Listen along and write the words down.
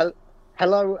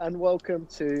Hello and welcome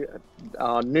to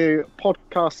our new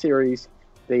podcast series,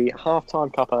 the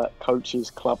Halftime Cuppa Coaches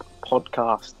Club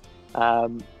podcast. A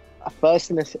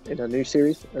first in a new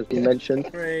series, as we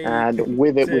mentioned, and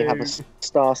with it we have a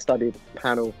star-studded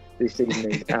panel this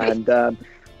evening. And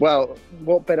well,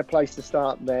 what better place to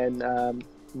start than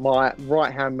my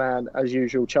right-hand man, as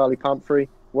usual, Charlie Pumphrey.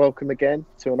 Welcome again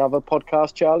to another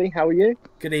podcast, Charlie. How are you?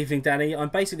 Good evening, Danny. I'm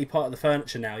basically part of the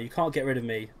furniture now. You can't get rid of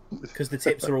me because the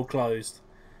tips are all closed.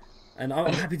 And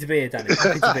I'm happy to be here, Danny.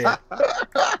 Happy to be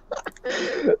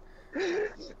here.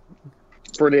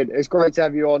 Brilliant. It's great to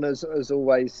have you on, as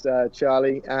always,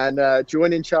 Charlie. And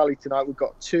joining Charlie tonight, we've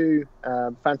got two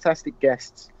fantastic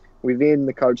guests within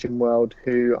the coaching world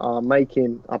who are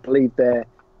making, I believe, their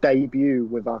debut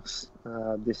with us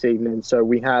this evening. So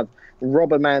we have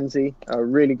Rob Manzi, a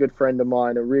really good friend of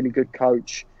mine, a really good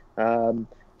coach.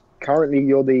 Currently,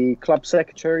 you're the club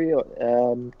secretary at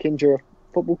Kinja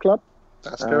Football Club.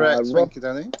 That's correct. Thank you,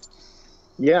 Danny.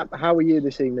 Yeah, how are you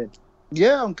this evening?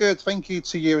 Yeah, I'm good. Thank you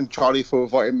to you and Charlie for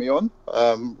inviting me on.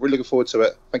 Really looking forward to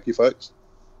it. Thank you, folks.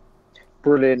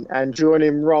 Brilliant. And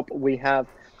joining Rob, we have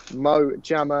Mo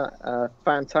Jammer, a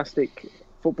fantastic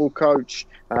football coach.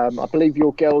 I believe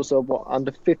your girls are,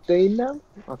 under 15 now?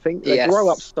 I think they grow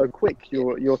up so quick,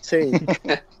 your team.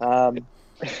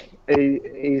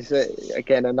 He's,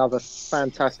 again, another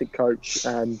fantastic coach,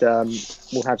 and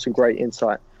we'll have some great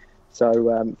insight.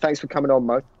 So thanks for coming on,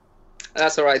 Mo.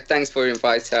 That's all right. Thanks for your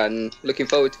invite, and looking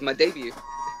forward to my debut.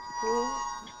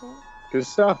 Good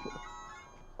stuff.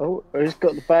 Oh, who's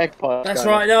got the bagpipe? That's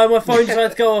right. No, my phone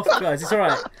decided to go off, guys. It's all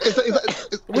right.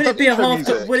 Would it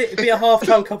be a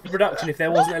half-time couple production if there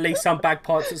wasn't at least some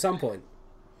bagpipes at some point?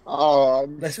 Oh,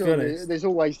 let's be honest. There's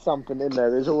always something in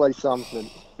there. There's always something.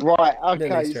 Right.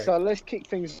 Okay. So let's kick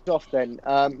things off then.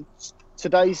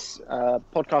 Today's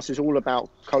podcast is all about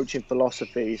coaching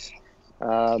philosophies.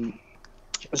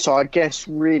 So I guess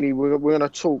really we're going to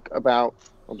talk about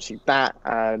obviously that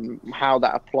and how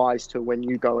that applies to when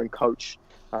you go and coach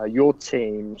your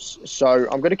teams. So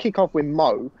I'm going to kick off with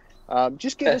Mo.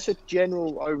 Just give us a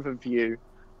general overview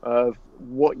of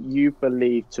what you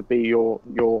believe to be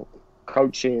your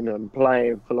coaching and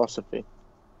playing philosophy.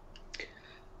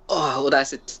 Oh, well,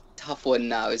 that's a tough one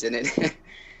now, isn't it?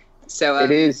 So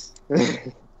it is.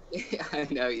 I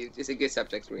know, it's a good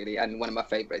subject, really, and one of my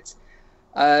favourites.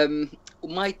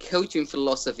 My coaching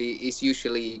philosophy is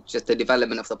usually just the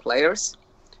development of the players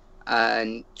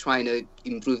and trying to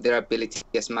improve their ability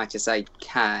as much as I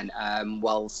can,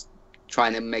 whilst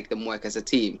trying to make them work as a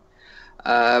team.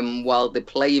 While the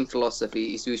playing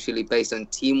philosophy is usually based on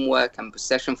teamwork and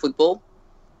possession football,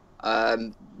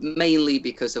 mainly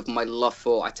because of my love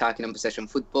for attacking and possession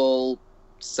football,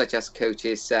 such as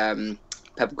coaches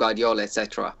Pep Guardiola,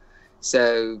 etc.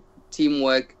 So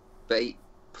teamwork,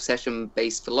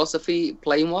 possession-based philosophy,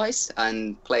 playing-wise,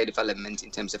 and player development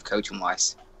in terms of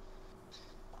coaching-wise.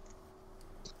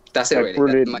 That's it, really.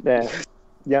 Brilliant there.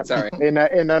 Yeah. Sorry. In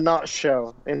a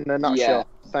nutshell. Yeah.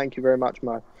 Thank you very much,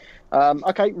 Mo.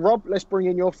 Okay, Rob, let's bring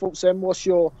in your thoughts then. What's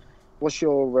your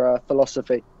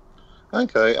philosophy?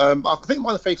 Okay. I think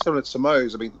mine are very similar to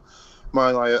Mo's. I mean,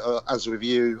 mine, as with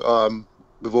you,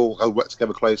 we've all worked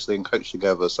together closely and coached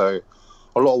together. So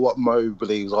a lot of what Mo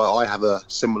believes, I have a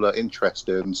similar interest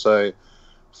in. So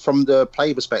from the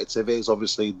play perspective, is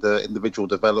obviously the individual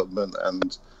development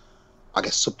and, I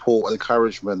guess, support and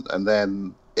encouragement. And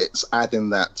then it's adding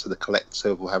that to the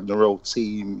collective, or having a real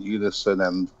team unison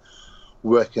and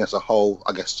working as a whole,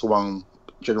 I guess, to one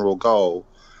general goal.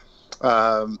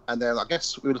 And then I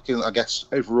guess we're looking,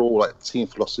 overall, like team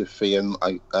philosophy and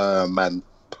man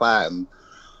plan.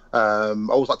 I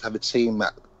always like to have a team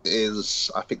that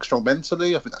is, I think, strong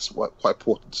mentally. I think that's quite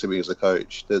important to me as a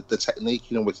coach. The technique,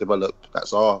 we develop,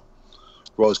 that's our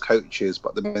role as coaches,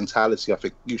 but the mentality, I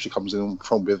think, usually comes in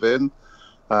from within.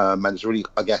 And it's really,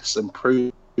 I guess,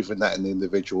 improving that in the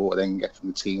individual and then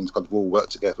getting the team to kind of all work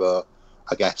together,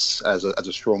 I guess, as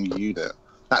a strong unit.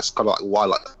 That's kind of like what I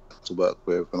like to work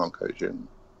with when I'm coaching.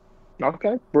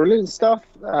 Okay, brilliant stuff.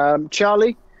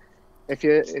 Charlie, if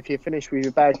you're finished with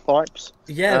your bagpipes.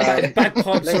 Yeah,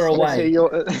 bagpipes are away.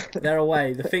 They're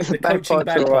away. The coaching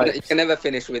bagpipes. You can never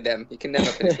finish with them.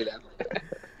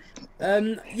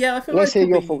 Yeah, I feel Let's hear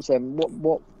your thoughts then.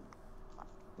 What?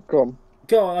 Go on.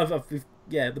 Go on.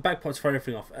 The bagpipes throw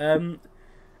everything off.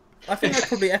 I think I'd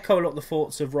probably echo a lot of the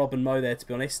thoughts of Rob and Mo there, to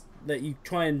be honest. That you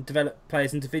try and develop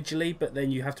players individually, but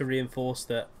then you have to reinforce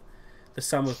that the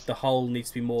sum of the whole needs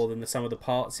to be more than the sum of the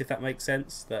parts, if that makes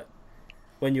sense. That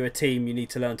when you're a team, you need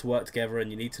to learn to work together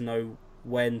and you need to know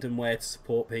when and where to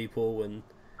support people and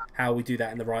how we do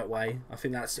that in the right way. I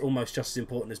think that's almost just as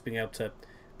important as being able to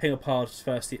ping a pass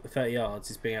first 30 yards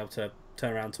is being able to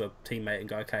turn around to a teammate and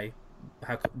go, okay,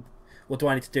 what do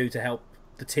I need to do to help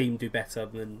the team do better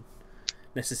than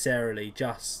necessarily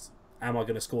just, am I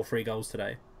going to score 3 goals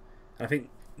today? And I think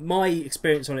my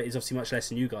experience on it is obviously much less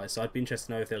than you guys, so I'd be interested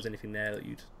to know if there was anything there that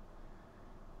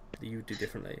you'd do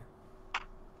differently.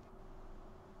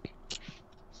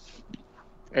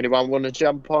 Anyone want to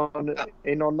jump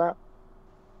in on that?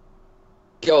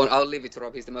 Go on, I'll leave it to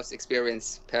Rob. He's the most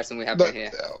experienced person we have in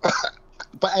here.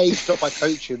 But age, not by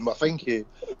coaching, but thank you.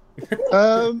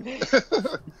 I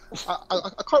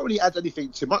can't really add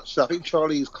anything too much. I think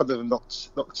Charlie's kind of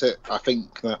knocked it, I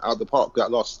think, out of the park.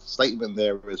 That last statement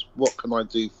there is, what can I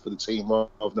do for the team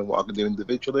rather than what I can do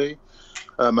individually?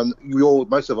 And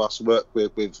most of us work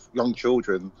with young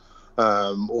children,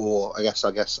 or I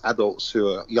guess adults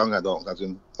who are young adults, as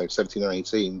in 17 and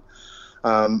 18.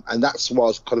 And that's what I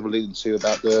was kind of alluding to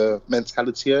about the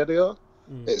mentality earlier.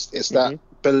 It's that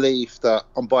belief that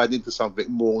I'm buying into something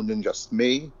more than just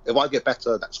me. If I get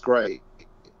better, that's great.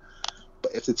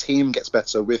 But if the team gets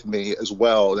better with me as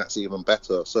well, that's even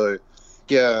better. So,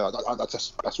 yeah,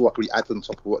 that's what I could add on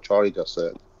top of what Charlie just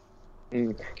said.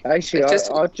 Actually,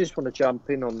 I just want to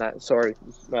jump in on that. Sorry,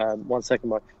 1 second,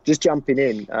 Mike. Just jumping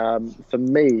in. For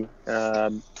me,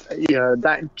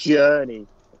 that journey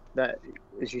that,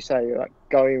 as you say, like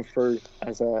going through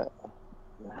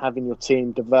having your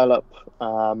team develop,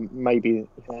 maybe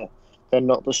they're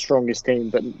not the strongest team,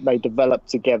 but they develop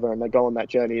together and they go on that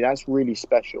journey. That's really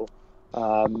special.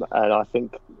 And I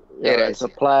think as a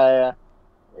player,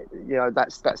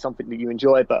 that's something that you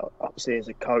enjoy, but obviously as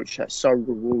a coach, that's so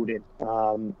rewarding.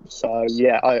 So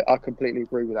yeah, I completely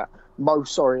agree with that. Mo,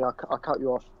 sorry, I cut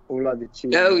you off. All over to you.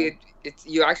 No,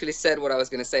 you actually said what I was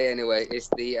going to say anyway. Is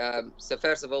so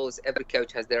first of all, every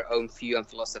coach has their own view and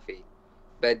philosophy,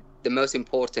 but the most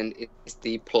important is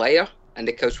the player and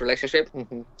the coach relationship.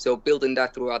 So building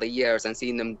that throughout the years and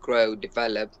seeing them grow,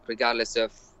 develop, regardless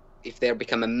of if they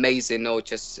become amazing or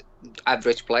just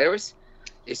average players.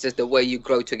 It's just the way you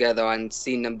grow together and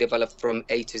seeing them develop from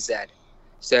A to Z.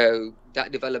 So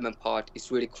that development part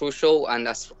is really crucial. And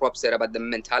as Rob said about the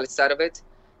mentality side of it,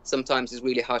 sometimes it's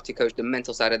really hard to coach the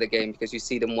mental side of the game because you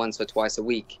see them once or twice a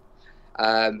week.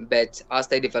 But as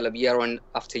they develop year on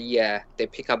after year, they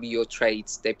pick up your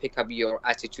traits, they pick up your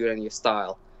attitude and your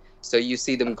style. So you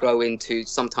see them grow into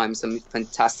sometimes some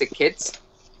fantastic kids,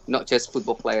 not just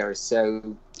football players.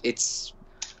 So it's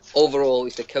overall,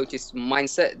 it's the coach's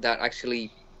mindset that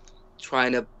actually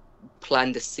trying to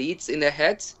plant the seeds in their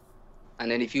heads.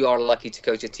 And then if you are lucky to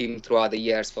coach a team throughout the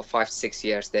years for 5-6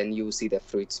 years, then you will see the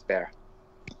fruits bear.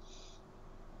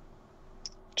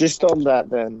 Just on that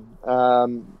then,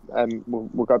 and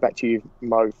we'll go back to you,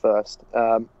 Mo, first.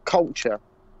 Culture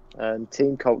and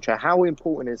team culture, how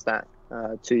important is that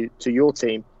to your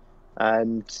team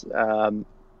and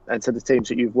to the teams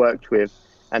that you've worked with?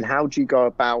 And how do you go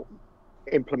about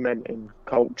implementing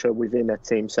culture within a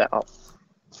team setup?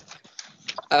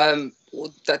 To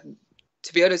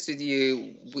be honest with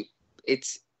you,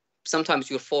 it's sometimes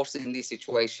you're forced in these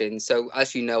situations. So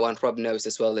as you know, and Rob knows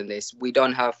as well in this, we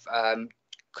don't have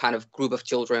kind of group of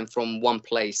children from one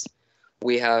place.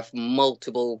 We have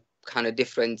multiple kind of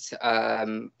different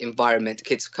environment,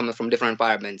 kids coming from different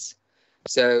environments.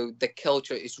 So the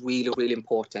culture is really, really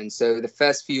important. So the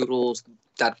first few rules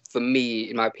that, for me,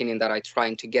 in my opinion, that I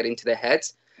try to get into their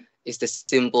heads is the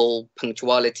simple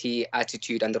punctuality,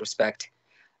 attitude, and the respect.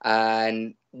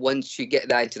 And once you get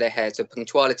that into their heads, so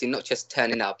punctuality, not just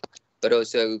turning up, but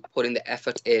also putting the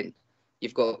effort in.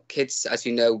 You've got kids, as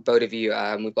you know, both of you,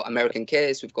 we've got American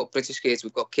kids, we've got British kids,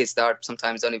 we've got kids that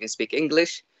sometimes don't even speak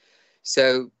English.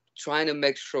 So trying to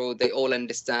make sure they all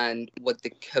understand what the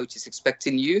coach is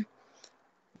expecting you.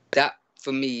 That,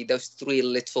 for me, those 3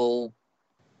 little,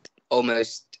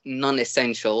 almost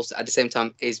non-essentials at the same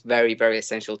time is very, very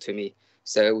essential to me.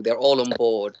 So they're all on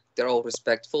board. They're all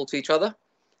respectful to each other.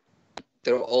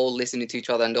 They're all listening to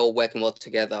each other and all working well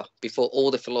together before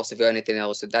all the philosophy or anything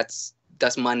else. So that's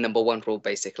my number 1 rule,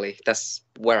 basically. That's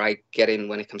where I get in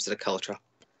when it comes to the culture.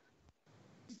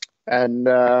 And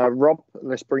Rob,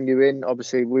 let's bring you in.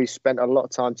 Obviously, we spent a lot of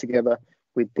time together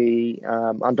with the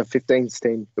under-15s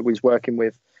team that we was working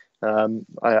with.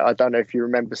 I don't know if you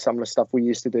remember some of the stuff we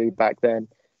used to do back then.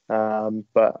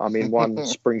 But I mean, one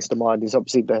springs to mind is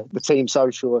obviously the team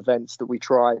social events that we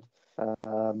tried.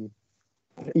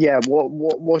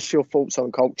 What's your thoughts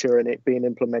on culture and it being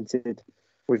implemented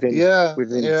within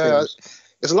teams?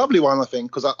 It's a lovely one, I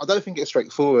think, because I don't think it's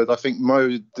straightforward. I think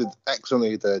Mo did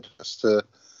excellently there, just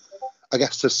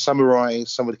to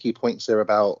summarize some of the key points there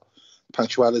about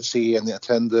punctuality and the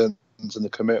attendance and the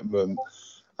commitment,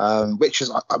 which is,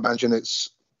 I imagine,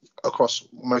 it's across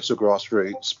most of the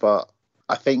grassroots, but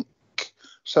I think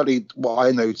certainly what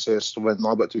I noticed when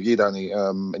I worked with you, Danny,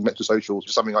 in Metro Socials,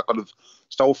 was something I kind of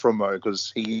stole from Mo,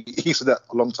 because he said that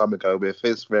a long time ago with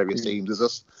his various teams. Is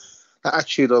just that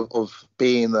attitude of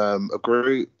being a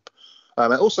group,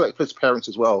 and also like for his parents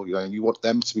as well. You know, you want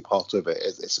them to be part of it.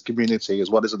 It's a community as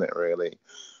well, isn't it? Really,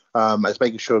 it's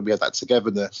making sure we have that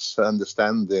togetherness,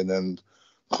 understanding, and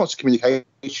constant communication.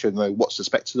 You know, what's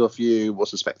expected of you,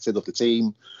 what's expected of the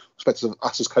team, expected of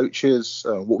us as coaches,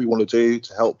 what we want to do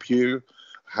to help you,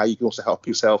 how you can also help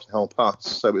yourself and help us.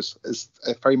 So it's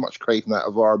very much creating that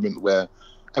environment where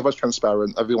everyone's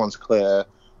transparent, everyone's clear.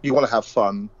 You want to have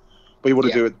fun, but you want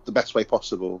to do it the best way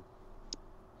possible.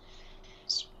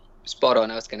 Spot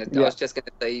on. I was just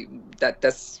gonna say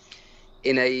that's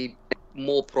in a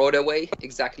more broader way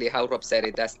exactly how Rob said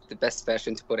it. That's the best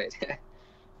version to put it.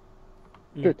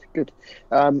 Good.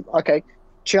 Okay,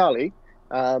 Charlie,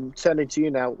 turning to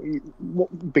you now,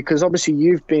 because obviously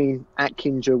you've been at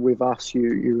Kinja with us.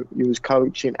 You was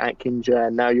coaching at Kinja,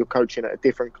 and now you're coaching at a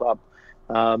different club.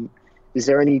 Is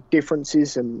there any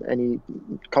differences and any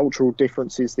cultural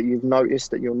differences that you've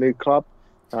noticed at your new club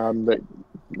that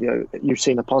you've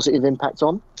seen a positive impact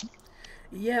on?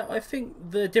 Yeah, I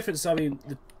think the difference. I mean,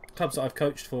 the clubs that I've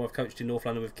coached for, I've coached in North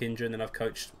London with Kinja, and then I've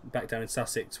coached back down in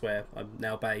Sussex, where I'm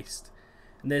now based.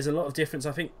 And there's a lot of difference.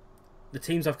 I think the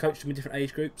teams I've coached in different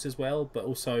age groups as well, but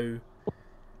also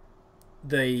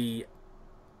the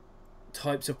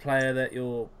types of player that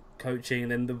you're coaching,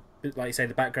 and then like you say,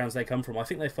 the backgrounds they come from. I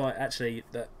think they find actually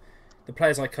that the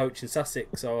players I coach in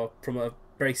Sussex are from all of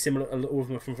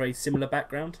them are from a very similar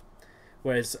background.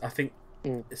 Whereas I think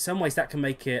in some ways that can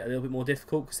make it a little bit more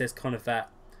difficult, because there's kind of that.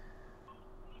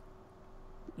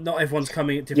 Not everyone's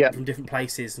coming from different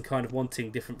places and kind of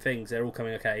wanting different things. They're all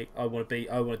coming, okay, I want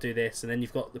to do this, and then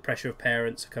you've got the pressure of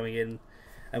parents coming in.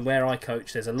 And where I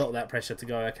coach, there's a lot of that pressure to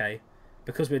go, okay,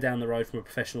 because we're down the road from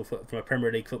a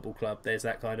Premier League football club. There's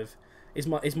that kind of, is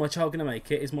my child going to make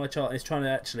it? Is my child is trying to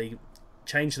actually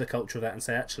change the culture of that and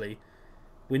say, actually,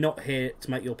 we're not here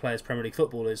to make your players Premier League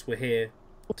footballers. We're here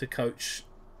to coach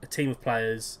a team of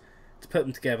players, to put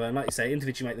them together, and like you say,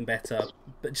 individually make them better,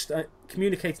 but just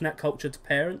communicating that culture to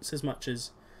parents as much as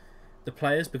the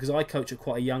players, because I coach at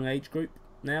quite a young age group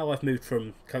now. I've moved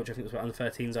from coach, I think it was under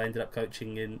 13s, I ended up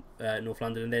coaching in North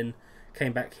London, and then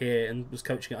came back here and was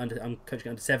coaching I'm coaching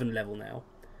at under 7 level now.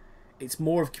 It's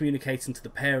more of communicating to the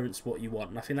parents what you want,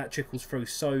 and I think that trickles through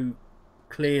so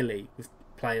clearly with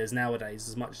players nowadays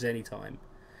as much as any time,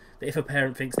 that if a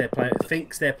parent thinks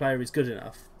their player is good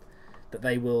enough, that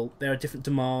they will. There are different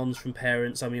demands from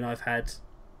parents. I mean,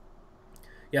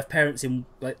 you have parents in,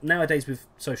 like, nowadays with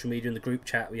social media and the group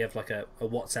chat, we have like a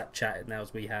WhatsApp chat now,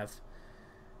 as we have.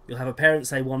 You'll have a parent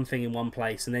say one thing in one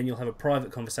place, and then you'll have a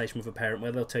private conversation with a parent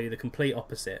where they'll tell you the complete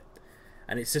opposite.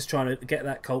 And it's just trying to get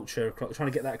that culture, trying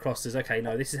to get that across as, okay,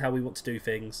 no, this is how we want to do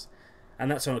things.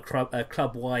 And that's on a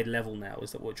club-wide level now,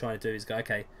 is that what we're trying to do is go,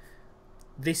 okay,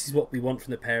 this is what we want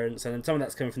from the parents, and then some of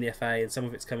that's coming from the FA, and some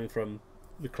of it's coming from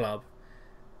the club.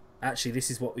 Actually, this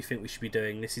is what we think we should be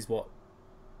doing. This is what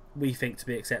we think to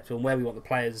be acceptable, and where we want the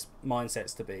players'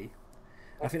 mindsets to be.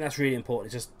 I think that's really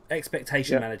important. It's just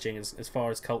expectation managing as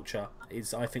far as culture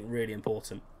is, I think, really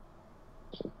important.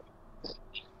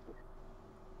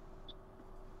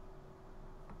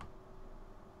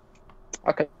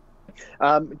 Okay,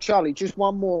 Charlie, just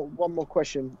one more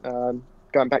question.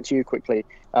 Going back to you quickly.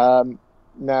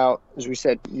 Now, as we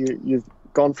said, you've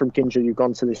gone from Kinja, you've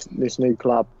gone to this new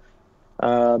club.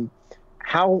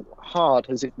 How hard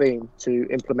has it been to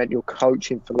implement your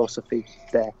coaching philosophy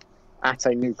there at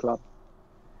a new club?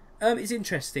 It's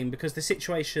interesting because the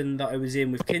situation that I was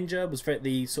in with Kinja was very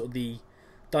the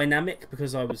dynamic,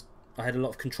 because I had a lot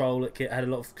of control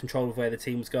of where the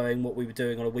team was going, what we were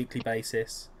doing on a weekly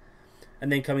basis,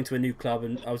 and then coming to a new club,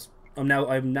 and I'm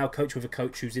now coaching with a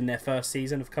coach who's in their first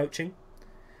season of coaching,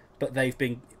 but they're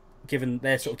given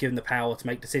the power to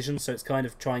make decisions, so it's kind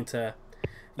of trying to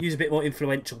use a bit more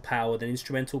influential power than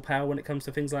instrumental power when it comes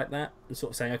to things like that, and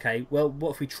sort of saying, okay, well,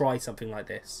 what if we try something like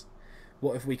this?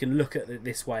 What if we can look at it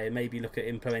this way and maybe look at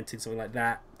implementing something like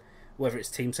that, whether it's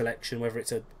team selection, whether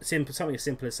it's something as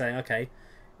simple as saying, okay,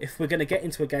 if we're going to get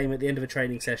into a game at the end of a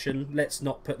training session, let's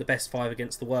not put the best 5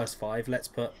 against the worst 5, let's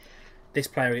put this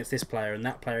player against this player and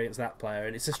that player against that player,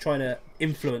 and it's just trying to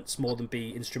influence more than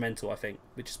be instrumental, I think,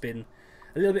 which has been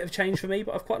a little bit of change for me,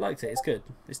 but I've quite liked it. It's good.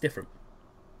 It's different.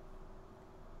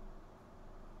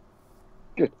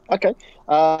 Good. Okay.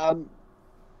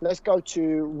 Let's go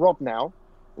to Rob now.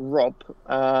 Rob,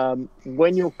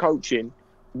 when you're coaching,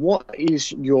 what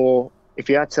is if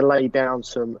you had to lay down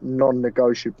some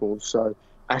non-negotiables, so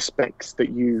aspects that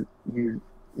you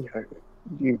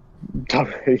you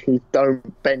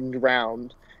don't bend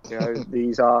round.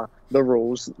 These are the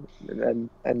rules, and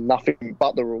nothing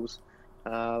but the rules.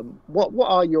 What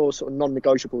are your sort of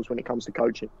non-negotiables when it comes to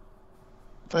coaching?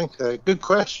 Okay, good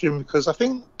question, because I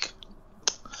think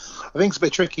it's a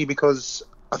bit tricky, because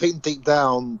I think deep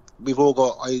down we've all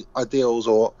got ideals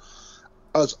or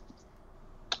as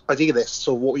idealists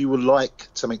of what we would like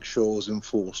to make sure is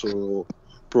enforced or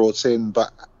brought in.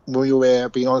 But when we're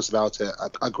being honest about it,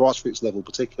 at grassroots level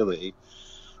particularly,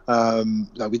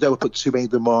 we don't put too many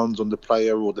demands on the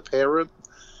player or the parent.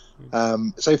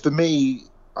 So for me,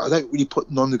 I don't really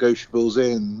put non-negotiables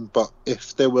in, but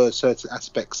if there were certain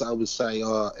aspects that I would say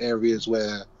are areas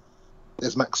where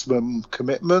there's maximum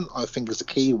commitment, I think is the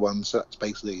key one. So that's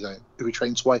basically, if we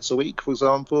train twice a week, for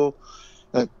example,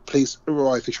 please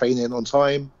arrive for training on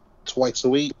time twice a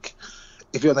week.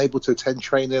 If you're unable to attend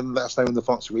training, let us know in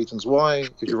advance the reasons why.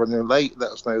 If you're running late,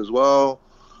 let us know as well.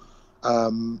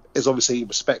 Is obviously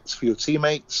respect for your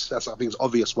teammates. That's, I think, is an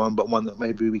obvious one, but one that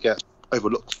maybe we get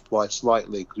overlooked by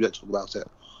slightly because we don't talk about it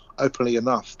openly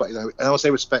enough. But and I would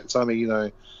say respect, I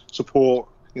mean, support,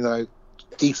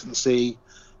 decency,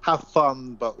 have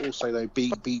fun, but also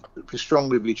be strong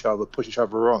with each other, push each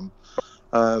other on.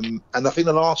 And I think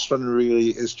the last one really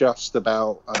is just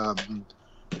about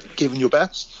giving your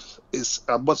best. It's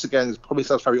once again, it probably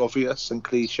sounds very obvious and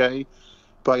cliche,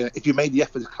 but if you made the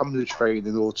effort to come to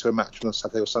training or to a match on a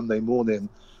Saturday or Sunday morning,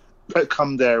 don't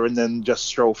come there and then just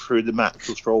stroll through the match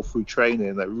or stroll through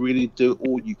training. Really do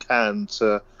all you can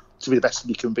to be the best that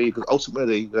you can be, because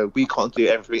ultimately we can't do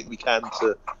everything we can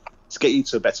to get you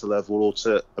to a better level or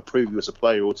to improve you as a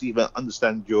player or to even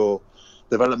understand your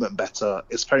development better.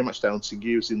 It's very much down to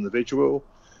you as an individual.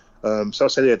 So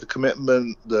I'd say the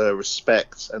commitment, the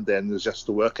respect, and then there's just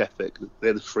the work ethic.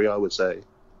 They're the three I would say.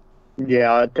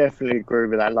 Yeah, I definitely agree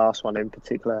with that last one in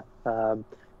particular.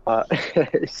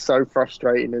 It's so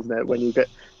frustrating, isn't it, when you get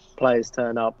players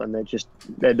turn up and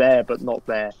they're there but not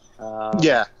there.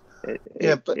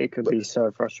 It can be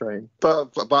so frustrating. But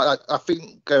I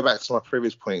think, go back to my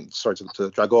previous point. Sorry to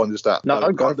drag on. Is that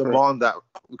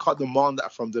we can't demand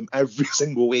that from them every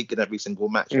single week and every single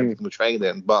match, every single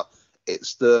training. But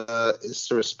it's the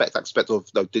respect aspect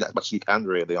of doing as much as you can,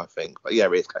 really. I think. But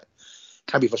yeah, it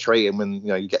can be frustrating when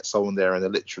you get someone there and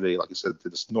they're literally, like you said,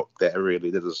 they're just not there.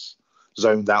 Really, they're just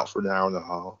zoned out for an hour and a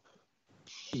half.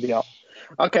 Yeah.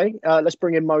 Okay, let's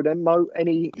bring in Mo then. Mo,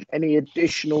 any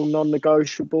additional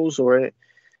non-negotiables or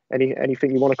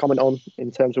anything you want to comment on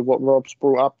in terms of what Rob's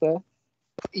brought up there?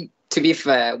 To be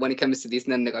fair, when it comes to these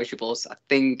non-negotiables, I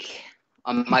think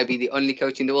I might be the only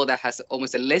coach in the world that has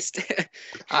almost a list.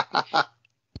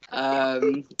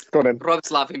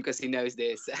 Rob's laughing because he knows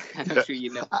this. I'm sure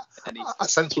you know. I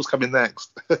sense what's coming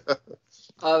next.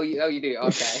 Oh, you do?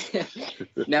 Okay.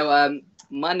 Now,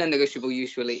 my non-negotiable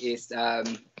usually is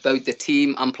both the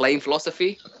team and playing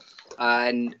philosophy.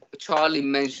 And Charlie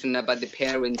mentioned about the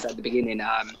parents at the beginning.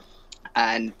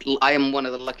 And I am one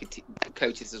of the lucky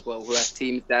coaches as well who has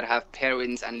teams that have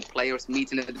parents and players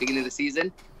meeting at the beginning of the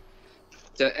season.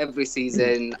 So every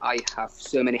season I have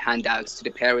so many handouts to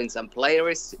the parents and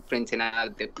players, printing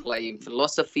out the playing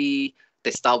philosophy,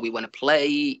 the style we want to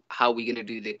play, how we're going to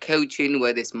do the coaching,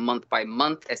 whether it's month by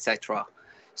month, etc.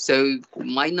 So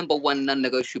my number one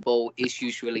non-negotiable is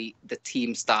usually the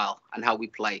team style and how we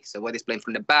play. So whether it's playing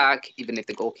from the back, even if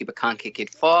the goalkeeper can't kick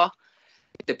it far,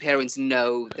 the parents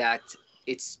know that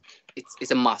it's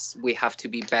a must. We have to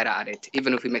be better at it.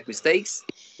 Even if we make mistakes,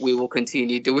 we will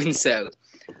continue doing so.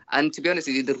 And to be honest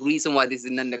with you, the reason why this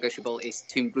is non-negotiable is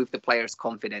to improve the players'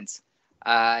 confidence.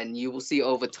 And you will see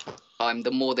over time,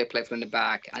 the more they play from the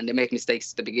back and they make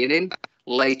mistakes at the beginning,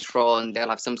 later on, they'll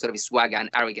have some sort of swagger and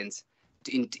arrogance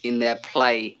in their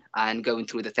play and going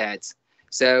through the thirds.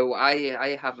 So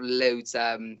I have loads.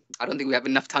 I don't think we have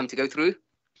enough time to go through,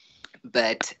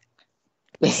 but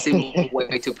the simple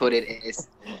way to put it is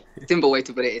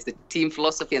the team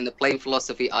philosophy and the playing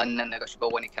philosophy are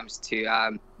non-negotiable when it comes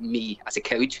to me as a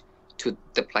coach, to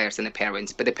the players and the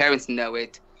parents. But the parents know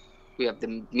it. We have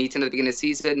the meeting at the beginning of the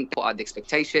season, put out the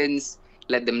expectations,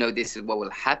 let them know this is what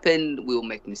will happen. We will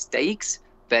make mistakes,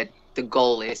 but the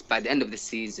goal is by the end of the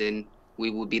season, we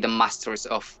will be the masters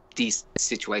of these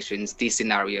situations, these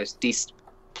scenarios, these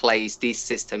plays, these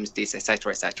systems, these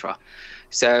etc. etc.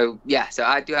 So yeah, so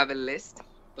I do have a list,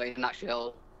 but in a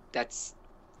nutshell, that's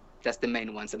the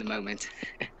main ones at the moment.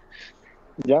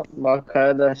 Yeah,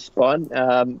 okay, that's fine.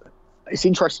 It's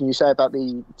interesting you say about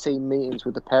the team meetings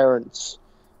with the parents.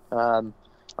 I'm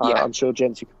sure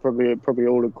gents, you could probably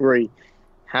all agree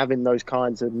having those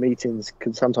kinds of meetings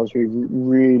can sometimes be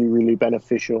really, really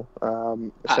beneficial.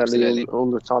 Certainly, all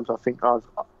the times I think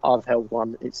I've held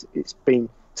one, it's been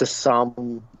to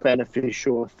some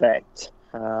beneficial effect.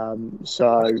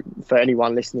 So for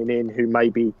anyone listening in who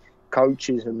maybe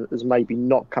coaches and has maybe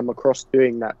not come across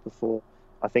doing that before,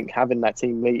 I think having that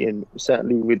team meeting,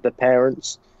 certainly with the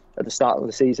parents at the start of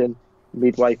the season,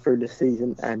 midway through the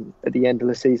season, and at the end of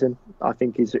the season, I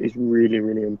think is really,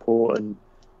 really important.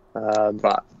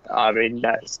 But I mean,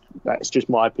 that's just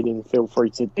my opinion. Feel free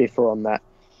to differ on that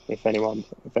if anyone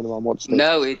wants to.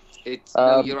 No,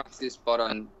 no, you're absolutely spot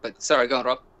on. But sorry, go on,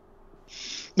 Rob.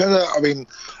 No. I mean,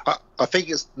 I think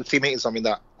it's the team meeting is something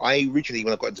that I originally,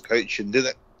 when I got into coaching,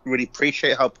 didn't really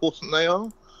appreciate how important they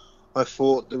are. I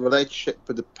thought the relationship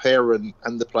with the parent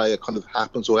and the player kind of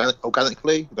happens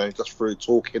organically, just through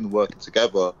talking, working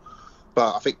together.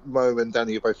 But I think Mo and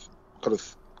Danny are both kind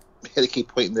of hit a key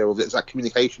point there of it's that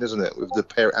communication, isn't it, with the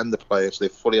parent and the player, so they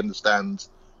fully understand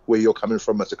where you're coming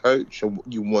from as a coach and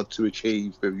what you want to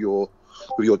achieve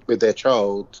with their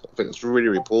child. I think it's really,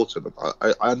 really important.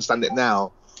 I understand it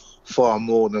now far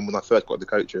more than when I first got into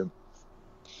coaching.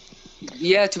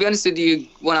 Yeah, to be honest with you,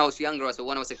 when I was younger, also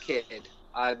when I was a kid,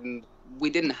 we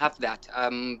didn't have that.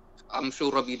 I'm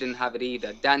sure, Rob, you didn't have it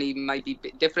either. Danny might be a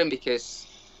bit different because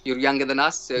you're younger than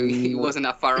us, so it wasn't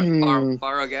that far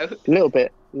ago. A little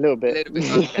bit. Okay.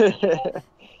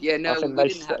 Yeah, no, we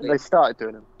didn't have it. They started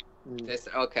doing them.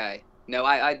 Okay. No,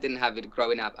 I didn't have it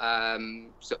growing up.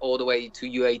 So all the way to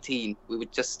U18, we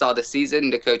would just start the season.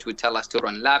 The coach would tell us to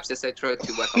run laps, etc.,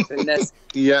 to work on fitness.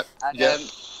 Yeah.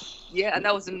 Yeah, and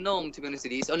that was the norm, to be honest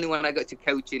with you. It's only when I got to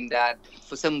coaching that,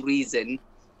 for some reason,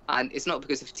 and it's not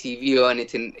because of TV or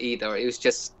anything either. It was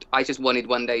just, I just wanted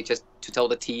one day just to tell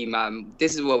the team,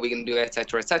 this is what we're going to do,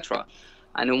 etc., etc.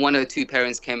 And then one or two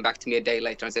parents came back to me a day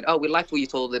later and said, oh, we liked what you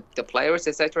told the players,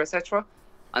 etc., etc.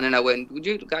 And then I went, would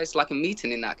you guys like a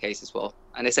meeting in that case as well?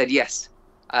 And they said yes.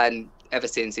 And ever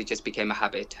since, it just became a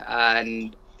habit.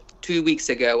 And 2 weeks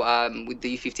ago, with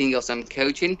the U15 girls I'm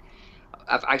coaching,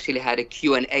 I've actually had a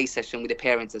Q&A session with the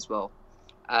parents as well.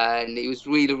 And it was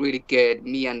really, really good.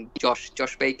 Me and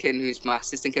Josh Bacon, who's my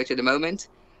assistant coach at the moment,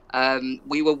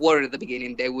 we were worried at the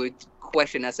beginning. They would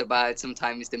question us about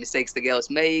sometimes the mistakes the girls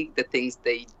make, the things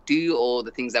they do, or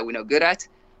the things that we're not good at.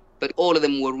 But all of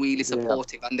them were really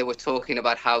supportive, and they were talking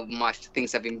about how much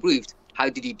things have improved. How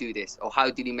did you do this? Or how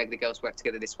did you make the girls work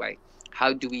together this way?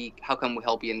 How can we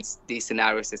help you in these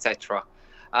scenarios, etc.?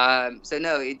 So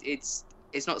no,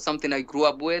 it's not something I grew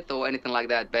up with or anything like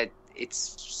that, but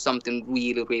it's something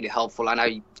really, really helpful, and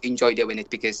I enjoy doing it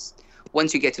because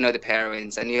once you get to know the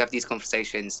parents and you have these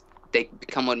conversations, they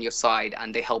become on your side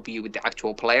and they help you with the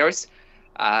actual players,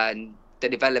 and the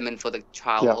development for the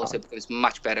child also becomes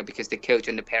much better because the coach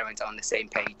and the parents are on the same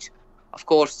page. Of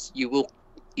course, you will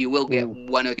get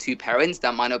one or two parents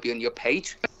that might not be on your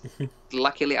page.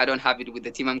 Luckily, I don't have it with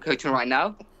the team I'm coaching right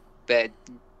now, but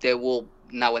there will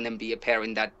now and then be a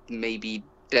parent that maybe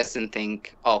doesn't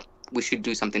think, oh, we should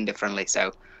do something differently.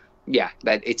 So, yeah,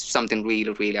 but it's something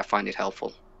really, really, I find it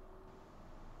helpful.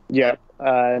 Yeah,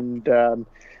 and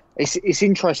it's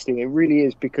interesting. It really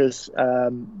is because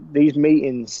these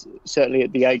meetings, certainly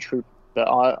at the age group that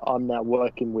I'm now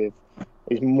working with,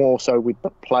 is more so with the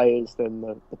players than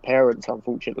the parents.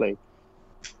 Unfortunately,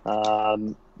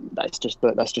 that's just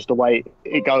the way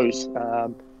it goes.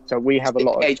 So we have a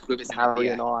lot of Harry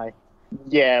and I.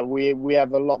 Yeah, we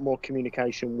have a lot more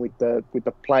communication with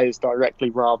the players directly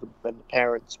rather than the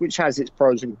parents, which has its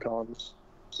pros and cons.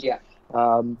 Yeah.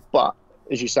 But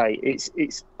as you say,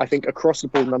 it's I think across the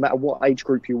board, no matter what age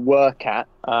group you work at,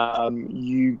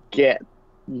 you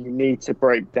need to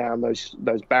break down those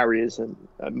barriers and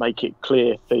make it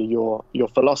clear for your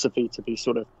philosophy to be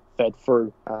sort of fed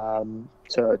through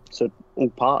to all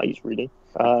parties, really.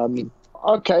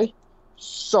 Okay.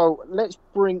 So let's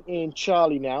bring in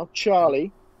Charlie now.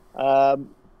 Charlie,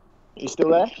 you still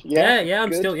there? Yeah,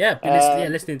 I'm still. Yeah,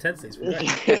 been listening intensely. It's been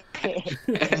great.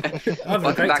 I've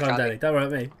had a great time, Danny. Don't worry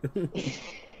about me.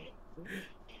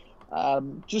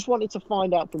 Just wanted to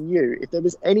find out from you if there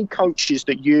was any coaches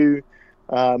that you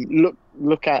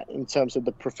look at in terms of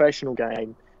the professional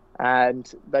game,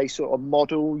 and they sort of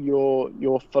model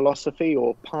your philosophy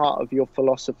or part of your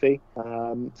philosophy.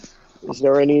 Is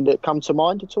there any that come to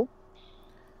mind at all?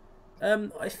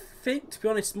 I think, to be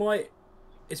honest,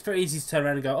 it's very easy to turn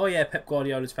around and go, oh yeah, Pep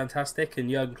Guardiola's fantastic and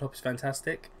Jurgen Klopp is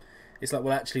fantastic. It's like,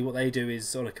 well, actually what they do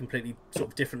is on a completely sort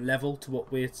of different level to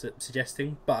what we're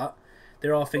suggesting, but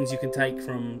there are things you can take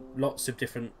from lots of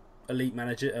different elite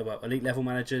level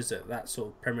managers at that sort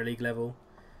of Premier League level.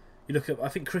 You look at, I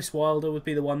think Chris Wilder would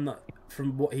be the one that,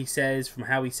 from what he says, from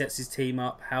how he sets his team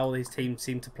up, how his team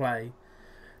seem to play,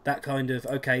 that kind of,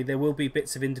 okay, there will be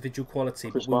bits of individual quality,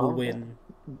 but we will win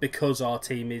because our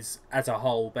team is, as a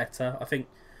whole, better. I think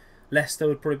Leicester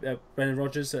would probably, Brendan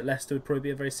Rodgers at Leicester would probably be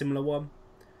a very similar one.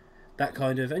 That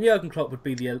kind of, and Jurgen Klopp would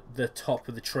be the top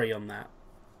of the tree on that,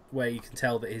 where you can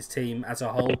tell that his team as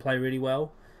a whole play really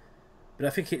well. But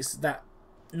I think it's that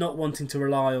not wanting to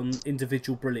rely on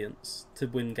individual brilliance to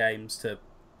win games, to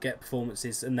get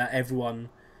performances, and that everyone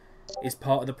is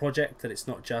part of the project, that it's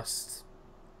not just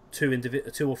two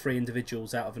or three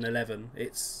individuals out of an 11.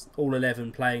 It's all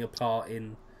 11 playing a part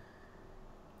in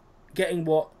getting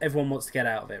what everyone wants to get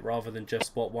out of it, rather than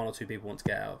just what one or two people want to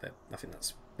get out of it. I think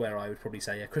that's where I would probably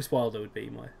say, yeah, Chris Wilder would be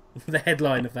the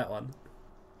headline of that one.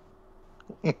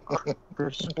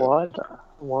 Chris Wilder.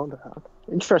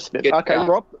 Interesting. Good Okay, guy.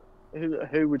 Rob,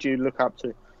 who would you look up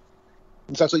to?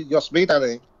 So you asked me,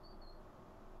 Danny?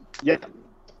 Yeah.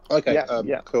 Okay,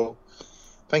 Yeah. Cool.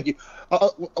 Thank you.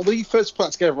 When you first put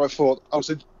that together, I thought,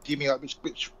 do you mean like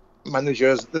which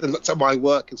managers? They looked at my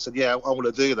work and said, yeah, I want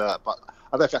to do that, but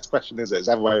I don't know if that's the question, is it? It's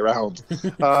the other way around.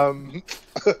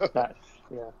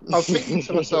 Yeah. I'm thinking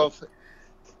to myself,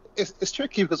 it's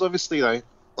tricky because obviously,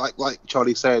 like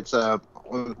Charlie said,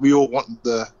 we all want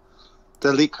the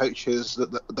elite coaches,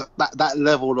 that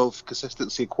level of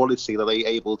consistency and quality that they're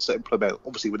able to implement,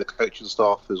 obviously with the coaching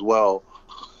staff as well.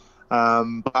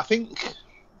 But I think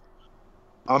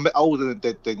I'm a bit older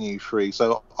than you three,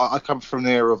 so I come from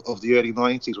the era of the early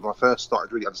 90s when I first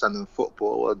started really understanding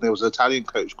football, and there was an Italian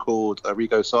coach called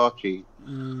Arrigo Sacchi,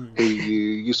 who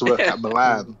used to work at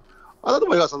Milan. I don't know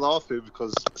why you guys are laughing,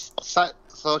 because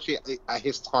Sacchi at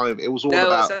his time, it was all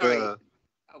about sorry.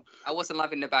 I wasn't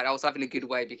laughing about it. I was laughing in a good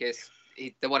way, because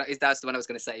that's the one I was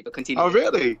going to say, but continue. Oh,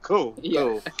 really? Cool.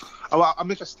 Yeah. Cool.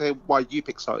 I'm interested to hear why you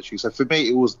picked Sacchi. So for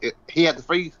me, he had a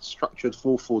very structured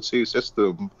 4-4-2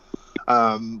 system,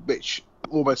 which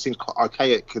almost seems quite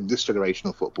archaic in this generation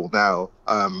of football now.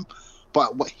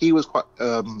 But what he was quite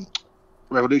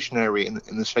revolutionary in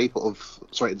the sense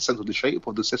of the shape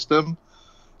of the system.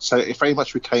 So it very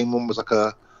much became almost like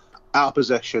out of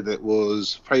possession. It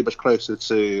was very much closer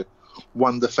to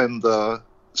one defender.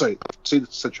 Sorry, two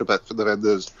central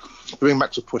defenders. The wing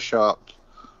backs would push up.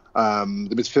 The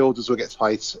midfielders would get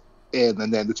tight in,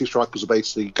 and then the two strikers would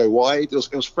basically go wide.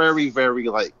 It was very, very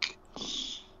like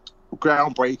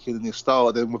groundbreaking in his style.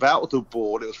 And then without the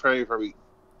ball, it was very, very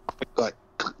like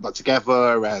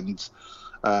together, and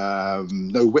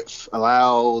no width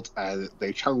allowed, and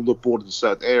they channeled the ball in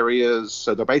certain areas.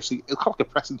 So they're basically, it's kind of like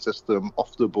a pressing system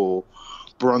off the ball,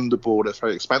 but on the ball that's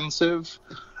very expansive.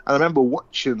 And I remember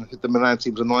watching the Milan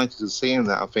teams in the 90s and seeing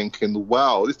that, I'm thinking,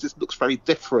 wow, this looks very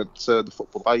different to the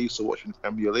football I used to watch in the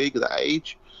Premier League at that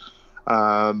age.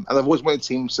 And I've always wanted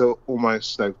teams to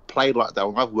almost play like that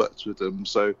when I've worked with them.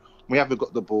 So when we haven't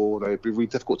got the ball, it'd be really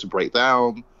difficult to break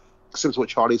down. Similar to what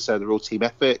Charlie said, the real team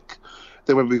ethic.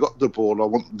 Then when we got the ball, I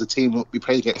want the team we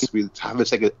played against to have to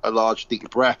take a large, deep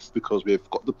breath, because we've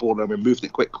got the ball and we're moving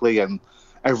it quickly, and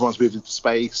everyone's moving to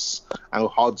space, and we're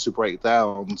hard to break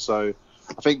down. So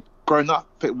I think growing up,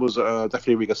 it was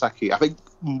definitely Rigasaki. I think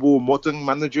more modern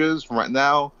managers right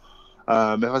now, if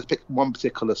I had to pick one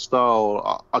particular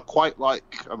style, I quite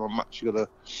like, and I'm actually going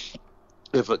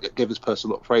to give this person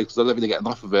a lot of praise because I don't really get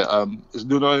enough of it, is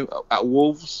Nuno at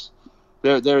Wolves.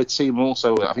 They're a team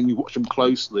also. I think you watch them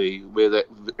closely with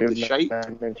the shape.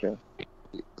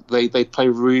 They play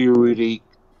really, really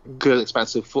good,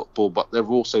 expansive football, but they're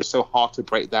also so hard to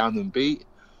break down and beat.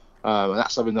 And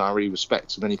that's something that I really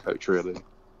respect in any coach, really.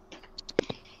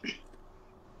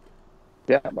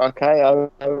 Yeah, okay,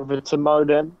 over to Mo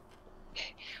then.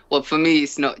 Well, for me,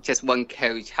 it's not just one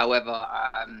coach. However,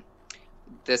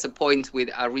 there's a point with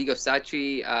Arrigo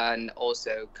Sacchi and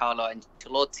also Carlo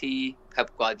Ancelotti,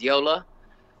 Pep Guardiola.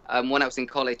 When I was in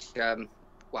college,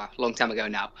 long time ago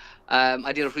now,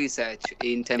 I did research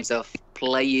in terms of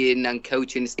playing and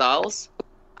coaching styles.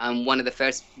 And one of the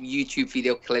first YouTube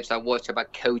video clips I watched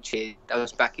about coaching, that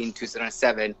was back in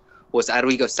 2007, was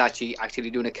Arrigo Sacchi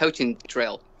actually doing a coaching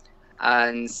drill.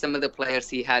 And some of the players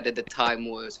he had at the time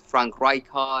was Frank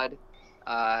Rijkaard.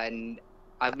 And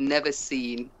I've never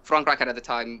seen Frank Rijkaard at the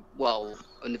time. Well,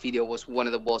 on the video was one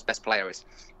of the world's best players,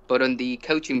 but on the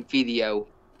coaching video,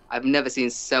 I've never seen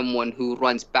someone who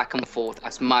runs back and forth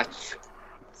as much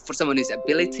for someone whose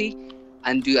ability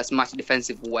and do as much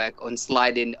defensive work on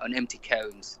sliding on empty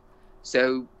cones.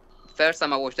 So first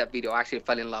time I watched that video, I actually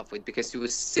fell in love with, because it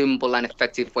was simple and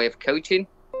effective way of coaching.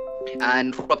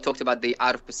 And Rob talked about the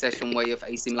out of possession way of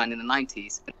AC Milan in the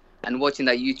 90s. And watching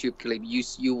that YouTube clip, you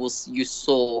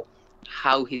saw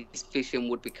how his vision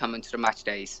would be coming to the match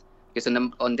days. because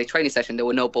on the training session there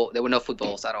were no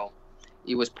footballs at all.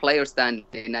 It was players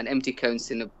standing and empty cones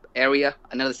in an area,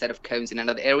 another set of cones in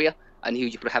another area, and he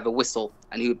would have a whistle,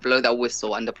 and he would blow that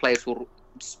whistle, and the players would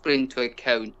sprint to a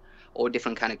cone or a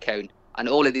different kind of cone. And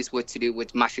all of this were to do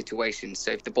with match situations.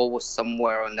 So if the ball was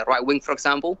somewhere on the right wing, for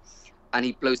example, and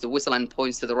he blows the whistle and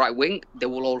points to the right wing, they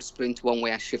will all sprint one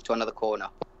way and shift to another corner,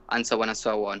 and so on and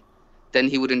so on. Then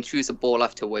he wouldn't choose a ball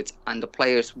afterwards, and the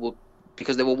players would,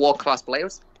 because they were world-class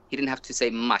players, he didn't have to say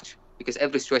much, because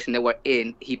every situation they were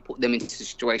in, he put them into the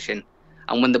situation.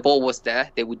 And when the ball was there,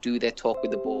 they would do their talk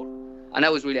with the ball. And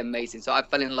that was really amazing. So I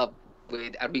fell in love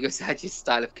with Arrigo Sacchi's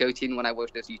style of coaching when I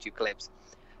watched those YouTube clips.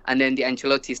 And then the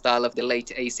Ancelotti style of the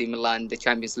late AC Milan, the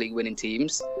Champions League winning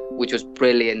teams, which was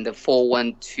brilliant. The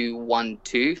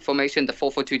 4-1-2-1-2 formation, the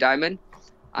 4-4-2 diamond,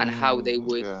 and how they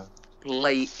would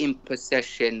play in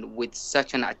possession with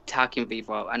such an attacking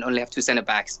vivo and only have two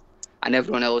centre-backs. And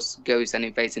everyone else goes and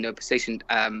invades in the opposition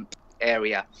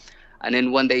area. And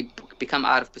then when they become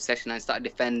out of possession and start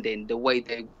defending, the way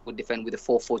they would defend with the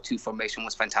 4-4-2 formation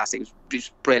was fantastic. It was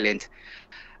just brilliant.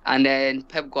 And then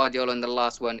Pep Guardiola in the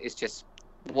last one is just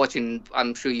watching,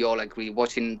 I'm sure you all agree,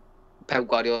 watching Pep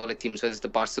Guardiola teams, whether it's the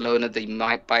Barcelona, the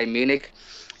Bayern Munich,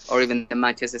 or even the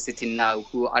Manchester City now,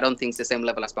 who I don't think is the same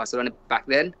level as Barcelona back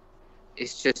then.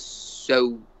 It's just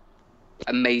so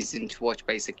amazing to watch,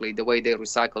 basically, the way they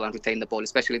recycle and retain the ball,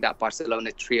 especially that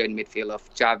Barcelona trio in midfield of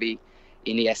Xavi,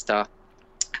 Iniesta,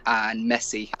 and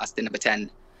Messi as the number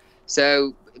 10.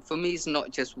 So for me, it's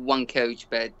not just one coach,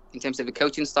 but in terms of the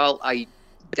coaching style,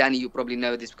 Danny, you probably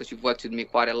know this because you've worked with me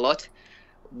quite a lot.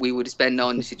 We would spend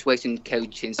on situation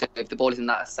coaching. So if the ball is on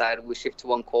that side, we shift to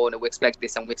one corner, we expect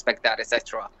this and we expect that,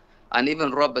 etc. And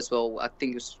even Rob as well, I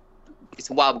think it's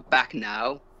a while back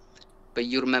now, but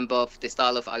you remember the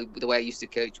style of the way I used to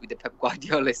coach with the Pep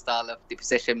Guardiola style of the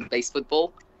possession-based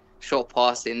football, short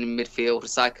passing in midfield,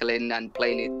 recycling and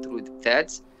playing it through the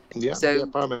thirds. Yeah, I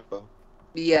remember.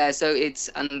 Yeah, so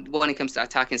and when it comes to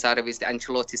attacking side of it, it's the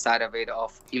Ancelotti side of it,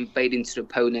 of invading to the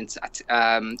opponent's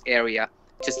area,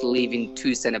 just leaving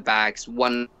two centre-backs,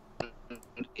 one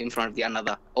in front of the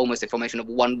another, almost a formation of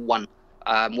 1-1.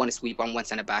 One is sweep and one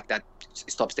centre-back that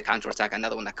stops the counter-attack,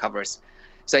 another one that covers.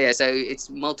 So yeah, so it's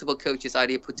multiple coaches'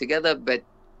 idea put together, but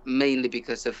mainly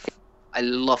because of I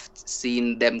loved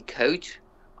seeing them coach.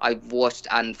 I watched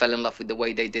and fell in love with the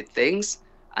way they did things,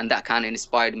 and that kind of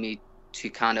inspired me to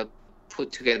kind of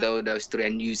put together those three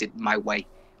and use it my way.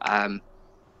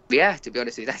 Yeah, to be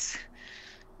honest with you,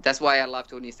 that's why I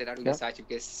loved when you said Arrigo Sacchi,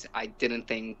 because I didn't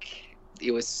think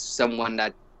it was someone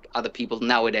that other people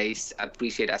nowadays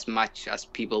appreciate as much as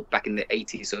people back in the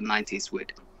 80s or 90s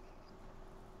would.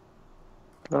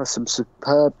 There's some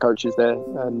superb coaches there,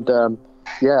 and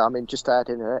I mean, just to add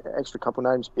in an extra couple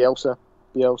names, Bielsa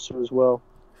as well.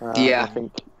 I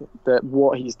think that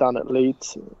what he's done at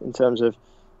Leeds, in terms of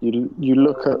you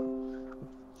look at,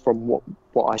 from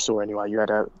what I saw anyway, you had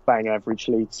a bang average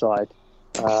Leeds side.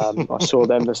 I saw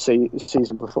them the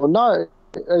season before. No,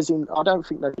 as in, I don't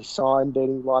think they signed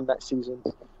anyone that season.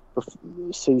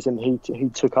 Season he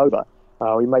took over.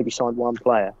 He maybe signed one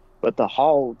player, but the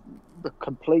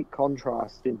complete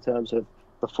contrast in terms of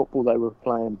the football they were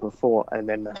playing before and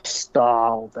then the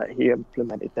style that he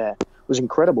implemented there was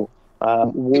incredible.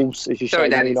 Wolves, as you say,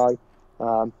 go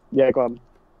on.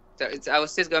 So I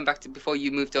was just going back to before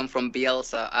you moved on from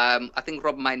Bielsa. I think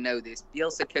Rob might know this.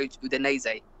 Bielsa coached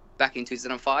Udinese back in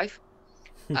 2005,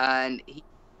 and he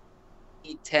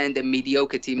turned a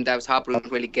mediocre team that was harboring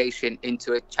relegation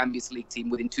into a Champions League team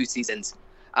within 2 seasons.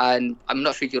 And I'm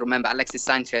not sure if you remember, Alexis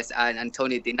Sanchez and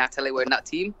Antonio Di Natale were in that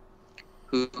team,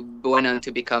 who went on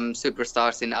to become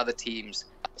superstars in other teams.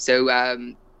 So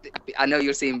I know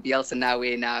you're seeing Bielsa now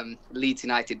in Leeds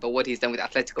United, but what he's done with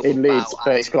Atletico in Leeds,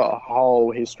 but it's got a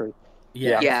whole history.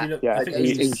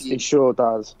 He sure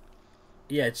does.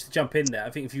 Yeah, just to jump in there, I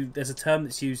think there's a term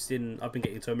that's used I've been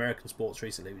getting into American sports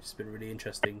recently, which has been really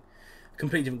interesting.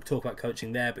 Completely different talk about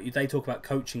coaching there, but they talk about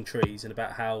coaching trees and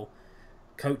about how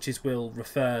coaches will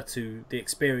refer to the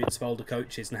experience of older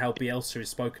coaches, and how Bielsa is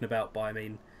spoken about by,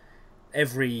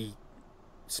 every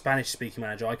Spanish-speaking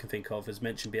manager I can think of has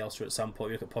mentioned Bielsa at some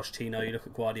point. You look at Pochettino, you look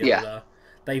at Guardiola. Yeah.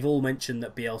 They've all mentioned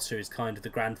that Bielsa is kind of the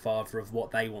grandfather of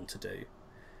what they want to do.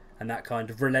 And that kind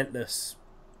of relentless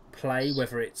play,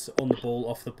 whether it's on the ball,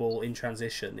 off the ball, in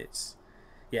transition,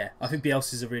 I think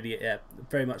Bielsa is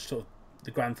very much sort of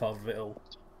the grandfather of it all.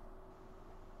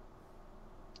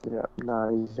 Yeah,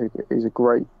 no, he's a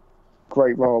great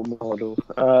role model.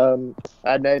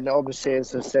 And then obviously,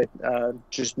 as I said,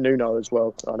 just Nuno as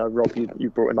well. I know, Rob, you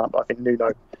brought him up. I think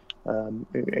Nuno,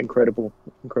 incredible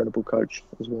coach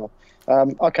as well.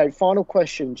 Okay, final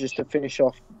question, just to finish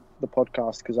off the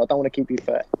podcast because I don't want to keep you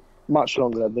for much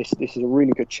longer. This is a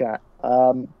really good chat.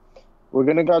 We're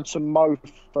going to go to Mo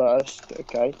first,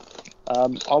 okay?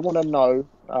 I want to know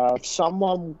if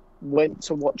someone went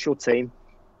to watch your team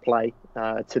play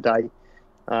today,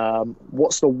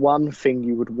 what's the one thing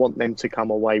you would want them to come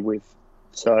away with?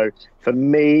 So for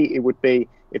me, it would be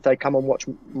if they come and watch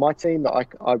my team that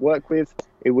I work with,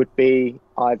 it would be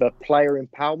either player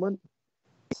empowerment.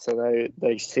 So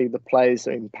they see the players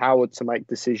empowered to make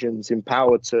decisions,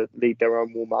 empowered to lead their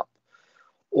own warm-up,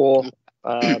 or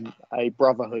a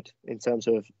brotherhood in terms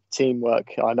of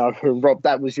teamwork. I know, Rob,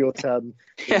 that was your term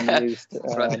you used.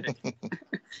 What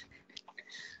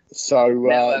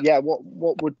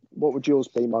would yours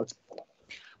be, Mo?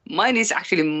 Mine is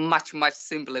actually much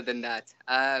simpler than that.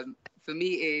 For me,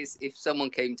 is if someone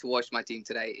came to watch my team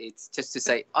today, it's just to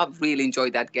say I've really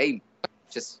enjoyed that game.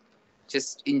 Just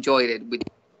enjoyed it, with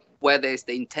whether it's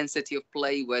the intensity of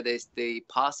play, whether it's the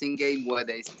passing game,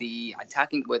 whether it's the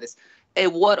attacking, whether it's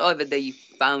whatever they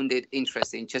found it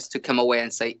interesting, just to come away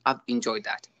and say I've enjoyed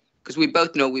that. Because we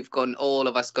both know all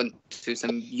of us gone to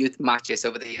some youth matches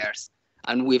over the years.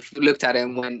 And we've looked at it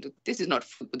and went, this is not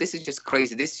football. This is just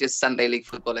crazy. This is just Sunday league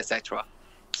football, etc.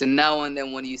 So now and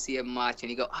then when you see a match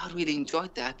and you go, I really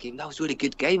enjoyed that game. That was a really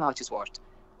good game I just watched.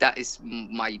 That is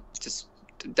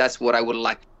that's what I would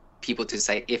like people to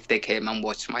say if they came and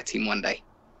watched my team one day.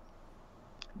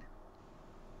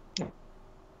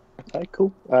 Okay,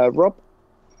 cool. Rob?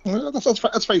 Well,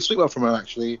 that's very sweet from her,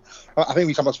 actually. I think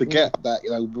we sometimes forget that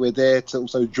we're there to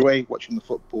also enjoy watching the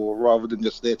football rather than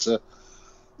just there to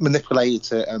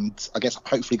manipulate it and I guess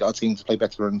hopefully get our team to play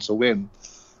better and to win.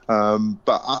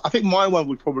 But I think my one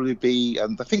would probably be,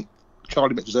 and I think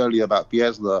Charlie mentioned earlier about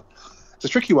Bielsa. It's a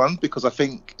tricky one because I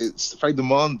think it's very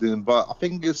demanding, but I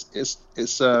think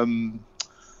it's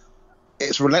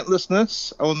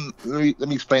relentlessness. Let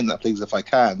me explain that, please, if I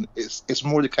can. It's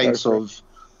more the case of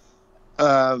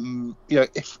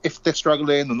if they're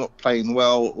struggling or not playing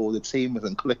well or the team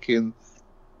isn't clicking,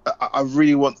 I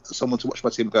really want someone to watch my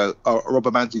team and go,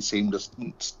 Robert Manzi's team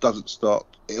just doesn't stop.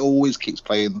 It always keeps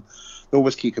playing. They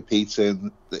always keep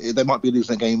competing. They might be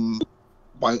losing a game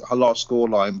by a large score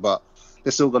line, but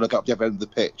they're still going to go up the other end of the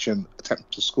pitch and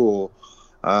attempt to score.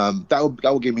 That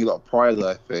will give me a lot of pride,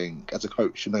 I think, as a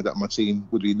coach, to know that my team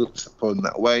would be looked upon in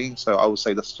that way. So I would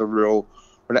say that's a real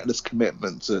relentless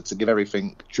commitment to give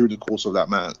everything during the course of that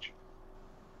match.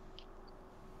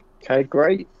 Okay,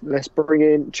 great. Let's bring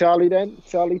in Charlie then.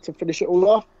 Charlie, to finish it all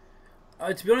off.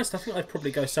 To be honest, I think I'd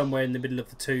probably go somewhere in the middle of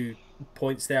the 2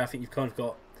 points there. I think you've kind of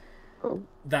got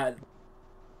that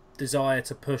desire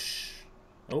to push.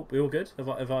 Oh, we all good? Have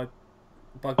I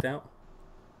bugged out?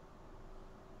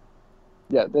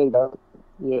 Yeah, there you go.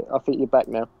 Yeah, I think you're back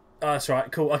now. Oh, that's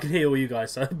right. Cool. I can hear all you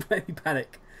guys, so don't make me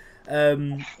panic.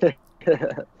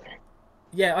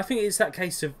 Yeah, I think it's that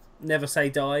case of never say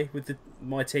die with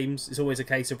my teams. It's always a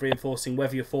case of reinforcing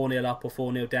whether you're 4-0 up or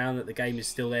 4-0 down, that the game is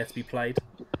still there to be played.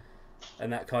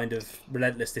 And that kind of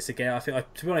relentlessness again. I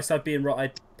think, to be honest, I'd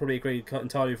probably agree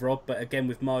entirely with Rob, but again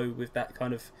with Mo, with that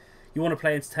kind of, you want to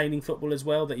play entertaining football as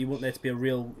well, that you want there to be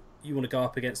you want to go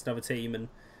up against another team and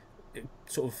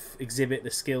sort of exhibit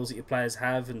the skills that your players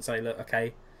have and say, look,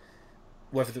 okay,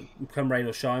 whether come rain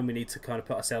or shine, we need to kind of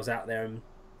put ourselves out there and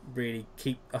really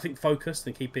keep, I think, focused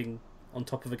and keeping on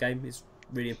top of a game is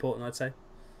really important, I'd say.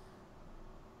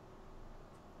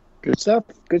 Good stuff.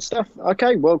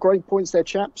 Okay, well, great points there,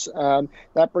 chaps.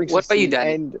 That brings us to the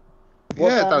end.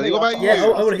 Danny, what about you? Yeah,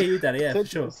 I want to hear you, Danny, for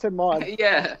sure. Said mine.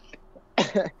 Yeah.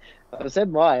 I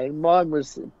said mine. Mine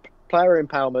was player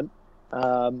empowerment,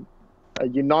 a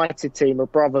united team, a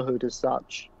brotherhood as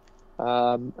such.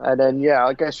 And then,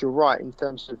 I guess you're right in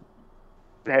terms of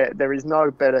there is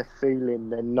no better feeling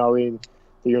than knowing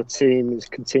that your team is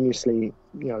continuously,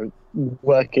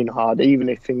 working hard, even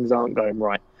if things aren't going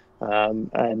right.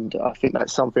 And I think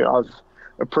that's something I've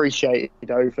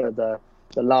appreciated over the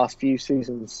last few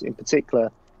seasons in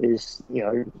particular is,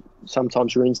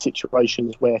 sometimes you're in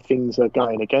situations where things are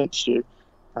going against you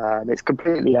and it's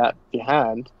completely out of your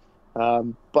hand.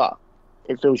 But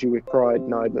it fills you with pride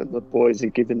knowing that the boys are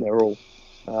giving their all.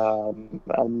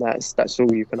 And that's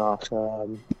all you can ask.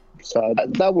 So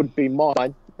that would be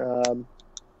mine.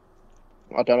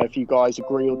 I don't know if you guys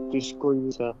agree or disagree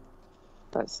with that.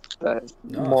 That's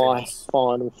my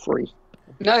final 3.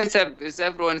 No, it's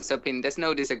everyone's opinion. There's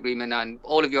no disagreement, and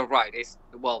all of you are right.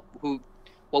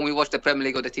 When we watch the Premier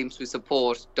League or the teams we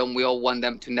support, don't we all want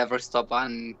them to never stop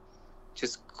and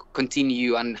just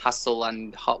continue and hustle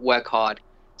and work hard?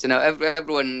 So now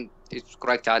everyone is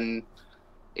correct, and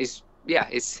it's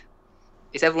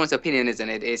it's everyone's opinion, isn't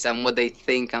it? It's what they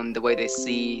think and the way they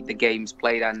see the games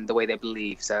played and the way they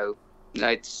believe. So,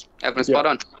 it's everyone's spot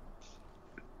on.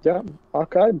 Yeah,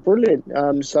 okay, brilliant.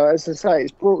 So as I say,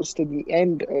 it's brought us to the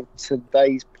end of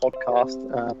today's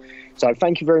podcast. So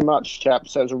thank you very much,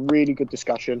 chaps. That was a really good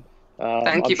discussion.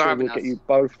 Thank you for having us. We'll get you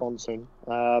both on soon.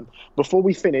 Before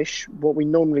we finish, what we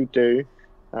normally do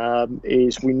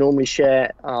is we normally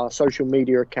share our social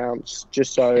media accounts,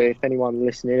 just so if anyone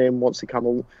listening in wants to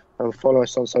come and follow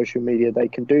us on social media, they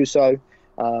can do so.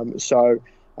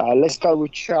 Let's go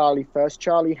with Charlie first.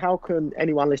 Charlie, how can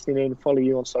anyone listening in follow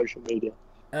you on social media?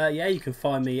 Yeah, you can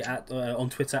find me on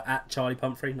Twitter at Charlie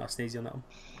Pumphrey. Nice and easy on that one.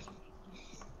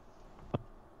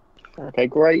 Okay,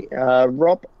 great.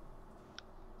 Rob?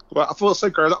 Well, I feel so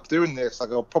grown up doing this,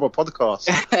 like a proper podcast.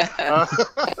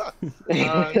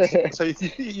 So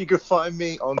you can find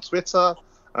me on Twitter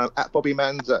at Bobby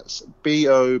Manz. That's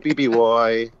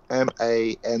BOBBYMANZ.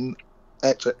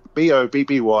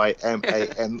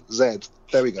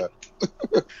 There we go.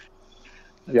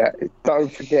 Yeah,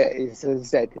 don't forget, it's a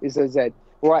Z. It's a Z.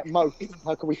 Right, Mo,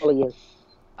 how can we follow you?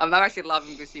 I'm actually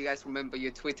laughing because you guys remember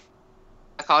your Twitter.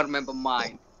 I can't remember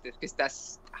mine because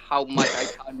that's how much I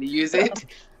can't use it.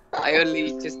 I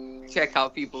only just check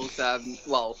out people's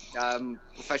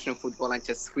professional football and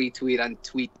just retweet and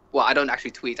tweet. Well, I don't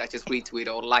actually tweet. I just retweet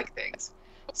or like things.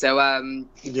 So I'm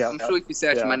sure if you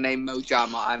search my name Mo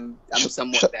Jama, I'm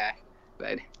somewhat there.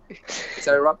 But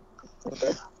sorry, Rob.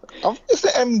 Okay. It's the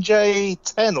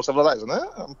MJ10 or something like that, isn't it?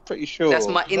 I'm pretty sure. That's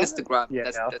my Instagram. Yeah,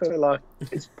 I feel like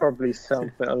it's probably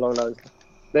something along those.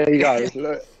 There you go.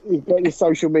 Look, you've got your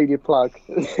social media plug.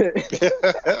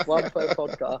 One per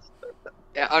podcast.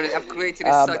 Yeah, I've created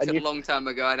it such a long time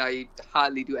ago, and I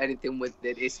hardly do anything with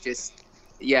it. It's just,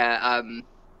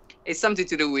 it's something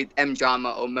to do with M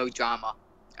Jama or Mo Jama.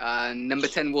 Number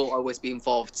 10 will always be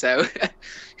involved. So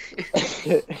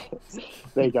there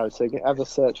you go. So you can have a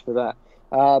search for that.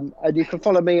 And you can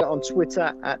follow me on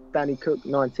Twitter at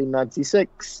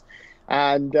DannyCook1996.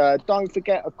 And don't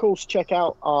forget, of course, check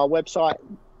out our website,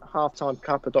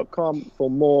 halftimecuppa.com, for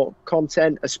more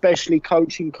content, especially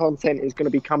coaching content is going to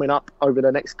be coming up over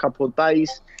the next couple of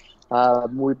days.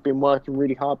 We've been working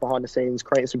really hard behind the scenes,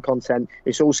 creating some content.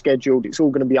 It's all scheduled. It's all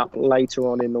going to be up later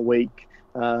on in the week.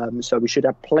 So we should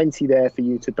have plenty there for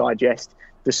you to digest,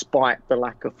 despite the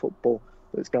lack of football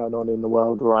that's going on in the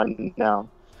world right now.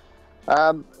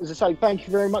 As I say, thank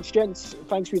you very much, gents.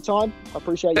 Thanks for your time. I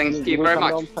appreciate it. Thank you very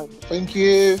much. Thank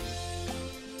you.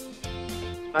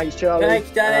 Thanks, Charlie.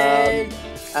 Thanks, Danny.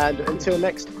 And until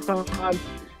next time,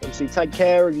 obviously take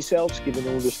care of yourselves, given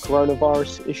all this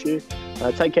coronavirus issue.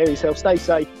 Take care of yourself, stay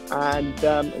safe, and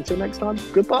until next time,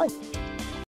 goodbye.